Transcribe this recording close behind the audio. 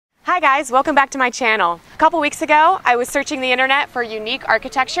guys, welcome back to my channel. A couple weeks ago, I was searching the internet for unique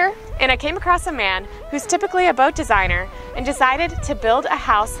architecture, and I came across a man who's typically a boat designer and decided to build a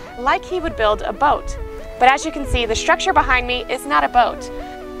house like he would build a boat. But as you can see, the structure behind me is not a boat,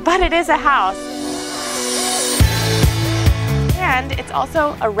 but it is a house. And it's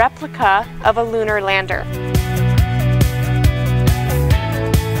also a replica of a lunar lander.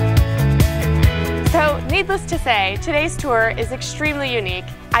 So, needless to say, today's tour is extremely unique.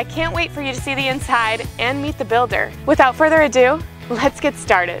 I can't wait for you to see the inside and meet the builder. Without further ado, let's get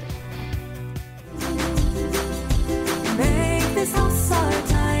started. Make this house our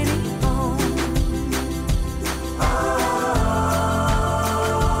tiny home.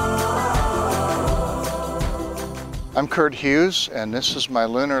 I'm Kurt Hughes, and this is my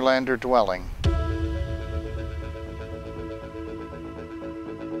lunar lander dwelling.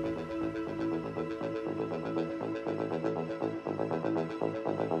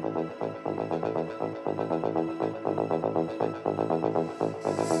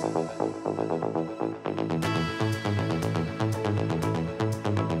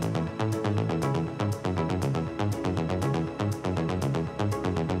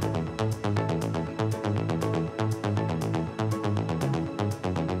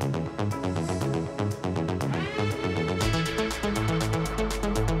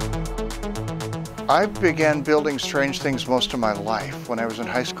 I began building strange things most of my life. When I was in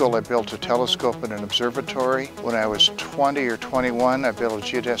high school, I built a telescope in an observatory. When I was 20 or 21, I built a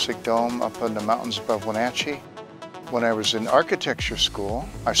geodesic dome up in the mountains above Wenatchee. When I was in architecture school,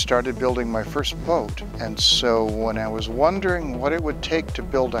 I started building my first boat. And so when I was wondering what it would take to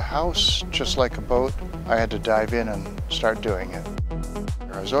build a house just like a boat, I had to dive in and start doing it.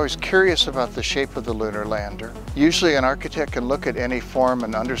 I was always curious about the shape of the lunar lander. Usually an architect can look at any form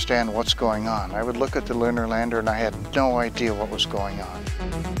and understand what's going on. I would look at the lunar lander and I had no idea what was going on.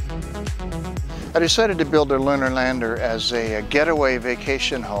 I decided to build a lunar lander as a getaway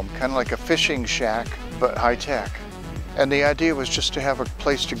vacation home, kind of like a fishing shack, but high tech. And the idea was just to have a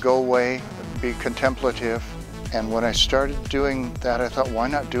place to go away, be contemplative. And when I started doing that, I thought, why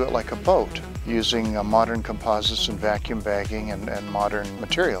not do it like a boat, using modern composites and vacuum bagging and modern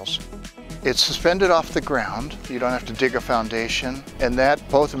materials. It's suspended off the ground. You don't have to dig a foundation. And that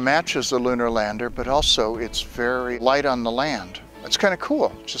both matches the lunar lander, but also it's very light on the land. It's kind of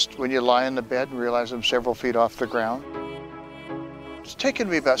cool. Just when you lie in the bed and realize I'm several feet off the ground. It's taken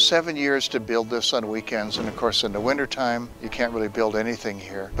me about 7 years to build this on weekends, and of course in the wintertime, you can't really build anything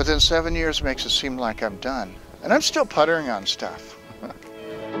here. But then 7 years makes it seem like I'm done. And I'm still puttering on stuff.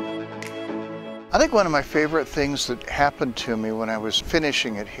 I think one of my favorite things that happened to me when I was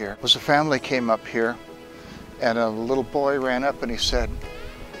finishing it here was a family came up here and a little boy ran up and he said,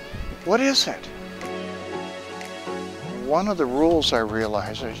 "What is it?" One of the rules I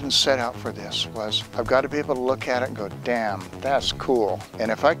realized, I didn't set out for this, was I've got to be able to look at it and go, damn, that's cool.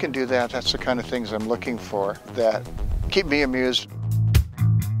 And if I can do that, that's the kind of things I'm looking for that keep me amused.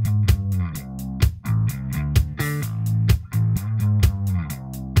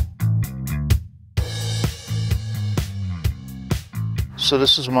 So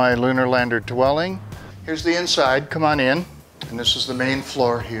this is my lunar lander dwelling. Here's the inside, come on in. And this is the main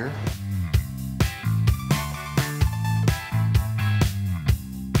floor here.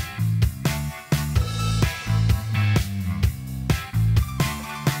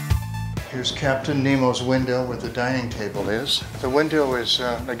 Here's Captain Nemo's window where the dining table is. The window is,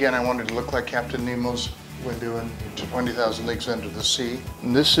 again, I wanted to look like Captain Nemo's window in 20,000 Leagues Under the Sea.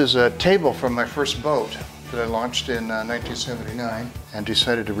 And this is a table from my first boat that I launched in 1979 and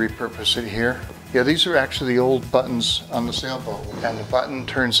decided to repurpose it here. Yeah, these are actually the old buttons on the sailboat. And the button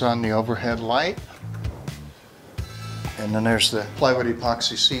turns on the overhead light. And then there's the plywood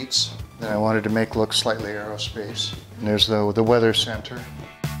epoxy seats that I wanted to make look slightly aerospace. And there's the weather center.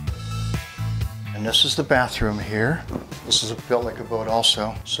 And this is the bathroom here. This is built like a boat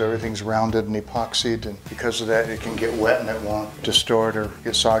also, so everything's rounded and epoxied, and because of that it can get wet and it won't distort or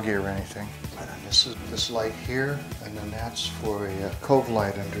get soggy or anything. And then this is this light here, and then that's for a cove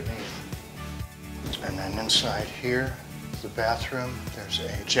light underneath. And then inside here, the bathroom, there's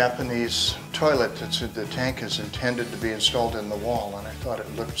a Japanese toilet the tank is intended to be installed in the wall, and I thought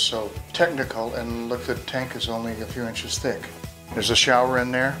it looked so technical, and look, the tank is only a few inches thick. There's a shower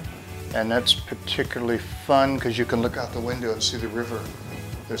in there. And that's particularly fun because you can look out the window and see the river.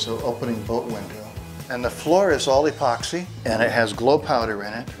 There's an opening boat window. And the floor is all epoxy, and it has glow powder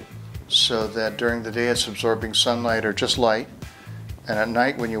in it, so that during the day it's absorbing sunlight or just light. And at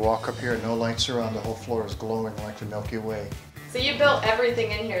night when you walk up here, no lights are on, the whole floor is glowing like the Milky Way. So you built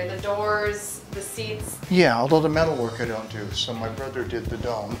everything in here, the doors, the seats? Yeah, although the metal work I don't do. So my brother did the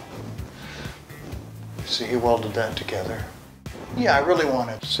dome. See, he welded that together. Yeah, I really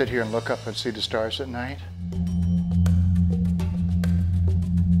want to sit here and look up and see the stars at night.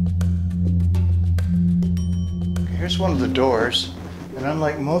 Here's one of the doors, and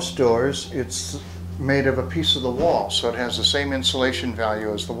unlike most doors, it's made of a piece of the wall, so it has the same insulation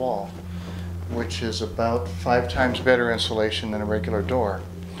value as the wall, which is about 5 times better insulation than a regular door.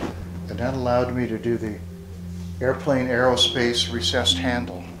 And that allowed me to do the airplane aerospace recessed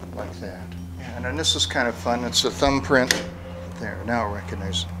handle like that. Yeah, and then this is kind of fun. It's a thumbprint. There, now I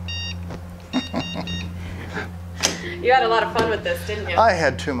recognize it. You had a lot of fun with this, didn't you? I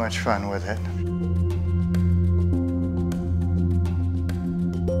had too much fun with it.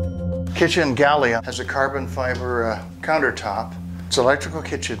 Kitchen galley has a carbon fiber countertop. It's an electrical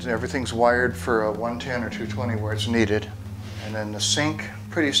kitchen. Everything's wired for a 110 or 220 where it's needed. And then the sink,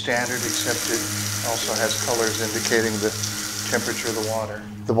 pretty standard, except it also has colors indicating the temperature of the water.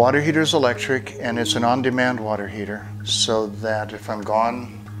 The water heater is electric, and it's an on-demand water heater, so that if I'm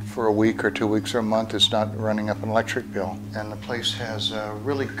gone for a week or 2 weeks or a month, it's not running up an electric bill. And the place has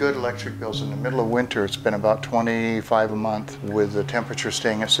really good electric bills. In the middle of winter, it's been about $25 a month, with the temperature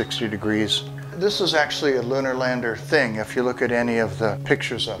staying at 60 degrees. This is actually a lunar lander thing, if you look at any of the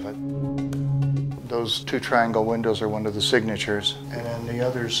pictures of it. Those 2 triangle windows are one of the signatures, and then the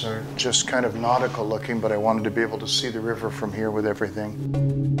others are just kind of nautical looking, but I wanted to be able to see the river from here with everything.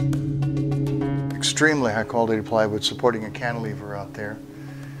 Extremely high quality plywood supporting a cantilever out there.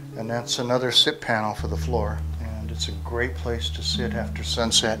 And that's another sit panel for the floor. And it's a great place to sit after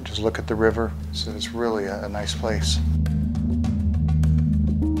sunset, just look at the river. So it's really a nice place.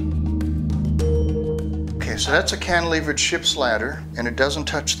 Okay, so that's a cantilevered ship's ladder, and it doesn't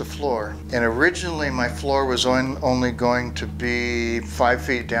touch the floor. And originally my floor was only going to be 5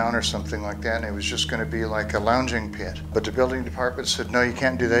 feet down or something like that, and it was just going to be like a lounging pit. But the building department said, no, you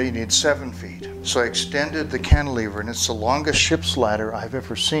can't do that, you need 7 feet. So I extended the cantilever, and it's the longest ship's ladder I've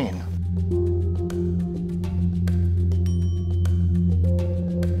ever seen.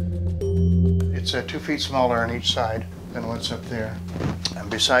 It's 2 feet smaller on each side than what's up there. And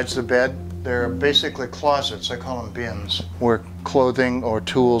besides the bed, they're basically closets, I call them bins, where clothing or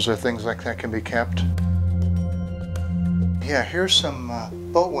tools or things like that can be kept. Yeah, here's some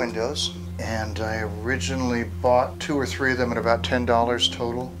boat windows, and I originally bought 2 or 3 of them at about $10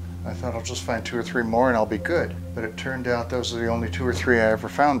 total. I thought I'll just find 2 or 3 more and I'll be good. But it turned out those are the only 2 or 3 I ever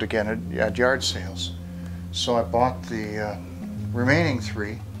found again at yard sales. So I bought the remaining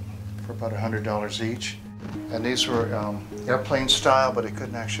 3 for about $100 each. And these were airplane style, but I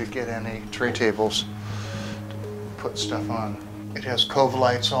couldn't actually get any tray tables to put stuff on. It has cove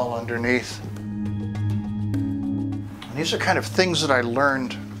lights all underneath. And these are kind of things that I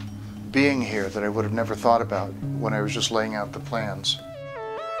learned being here that I would have never thought about when I was just laying out the plans.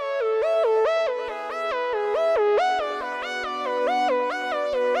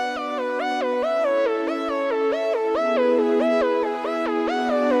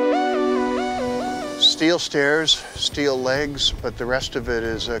 Steel stairs, steel legs, but the rest of it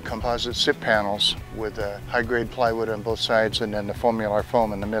is composite sit panels with high-grade plywood on both sides and then the foamular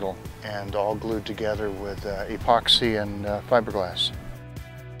foam in the middle, and all glued together with epoxy and fiberglass.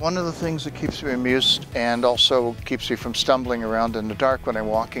 One of the things that keeps me amused and also keeps me from stumbling around in the dark when I'm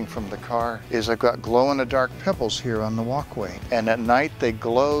walking from the car is I've got glow-in-the-dark pebbles here on the walkway. And at night they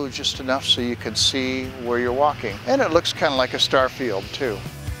glow just enough so you can see where you're walking. And it looks kind of like a star field too.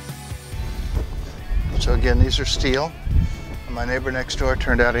 So again, these are steel. And my neighbor next door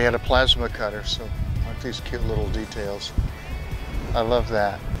turned out he had a plasma cutter, so aren't these cute little details? I love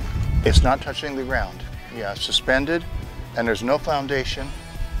that. It's not touching the ground. Yeah, it's suspended, and there's no foundation,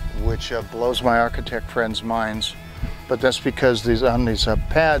 which blows my architect friends' minds. But that's because on these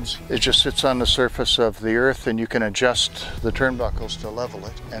pads, it just sits on the surface of the earth, and you can adjust the turnbuckles to level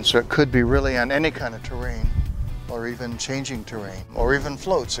it. And so it could be really on any kind of terrain, or even changing terrain, or even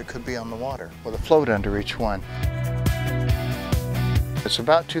floats. It could be on the water with a float under each one. It's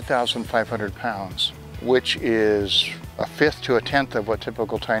about 2,500 pounds, which is a fifth to a tenth of what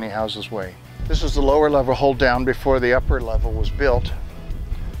typical tiny houses weigh. This is the lower level hold down before the upper level was built.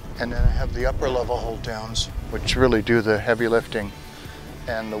 And then I have the upper level hold downs, which really do the heavy lifting.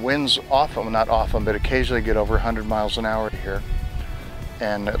 And the winds often, not often, but occasionally get over 100 miles an hour here.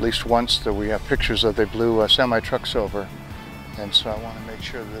 And at least once that we have pictures of, they blew semi-trucks over. And so I want to make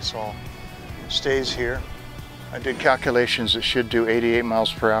sure that this all stays here. I did calculations that should do 88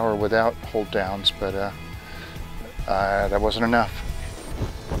 miles per hour without hold downs, but that wasn't enough.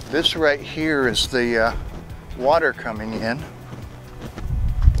 This right here is the water coming in.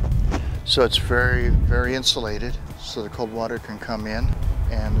 So it's very, very insulated, so the cold water can come in.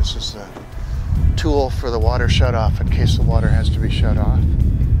 And this is the tool for the water shut off in case the water has to be shut off.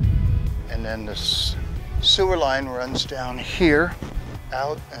 And then this sewer line runs down here,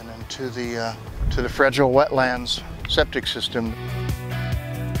 out and into the fragile wetlands septic system.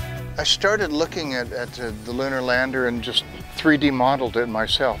 I started looking at the lunar lander and just 3D modeled it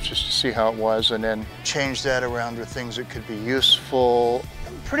myself just to see how it was, and then changed that around with things that could be useful.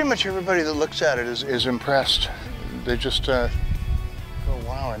 Pretty much everybody that looks at it is impressed. They just go,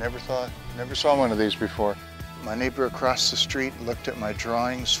 wow, I never saw one of these before. My neighbor across the street looked at my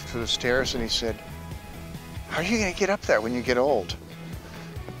drawings for the stairs and he said, how are you going to get up there when you get old?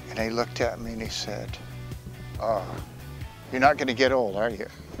 And he looked at me and he said, oh, you're not going to get old, are you?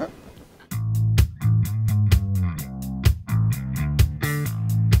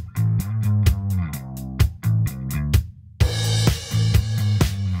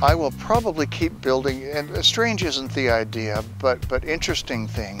 I will probably keep building, and strange isn't the idea, but interesting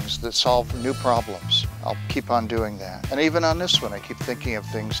things that solve new problems. I'll keep on doing that. And even on this one, I keep thinking of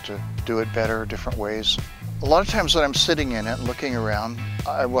things to do it better, different ways. A lot of times when I'm sitting in it and looking around,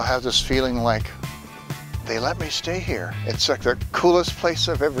 I will have this feeling like, they let me stay here. It's like the coolest place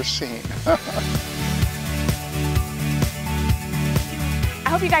I've ever seen.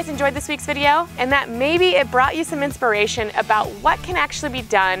 I hope you guys enjoyed this week's video and that maybe it brought you some inspiration about what can actually be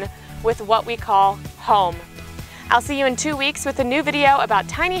done with what we call home. I'll see you in 2 weeks with a new video about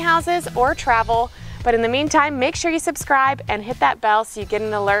tiny houses or travel, but in the meantime, make sure you subscribe and hit that bell so you get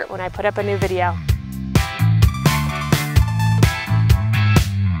an alert when I put up a new video.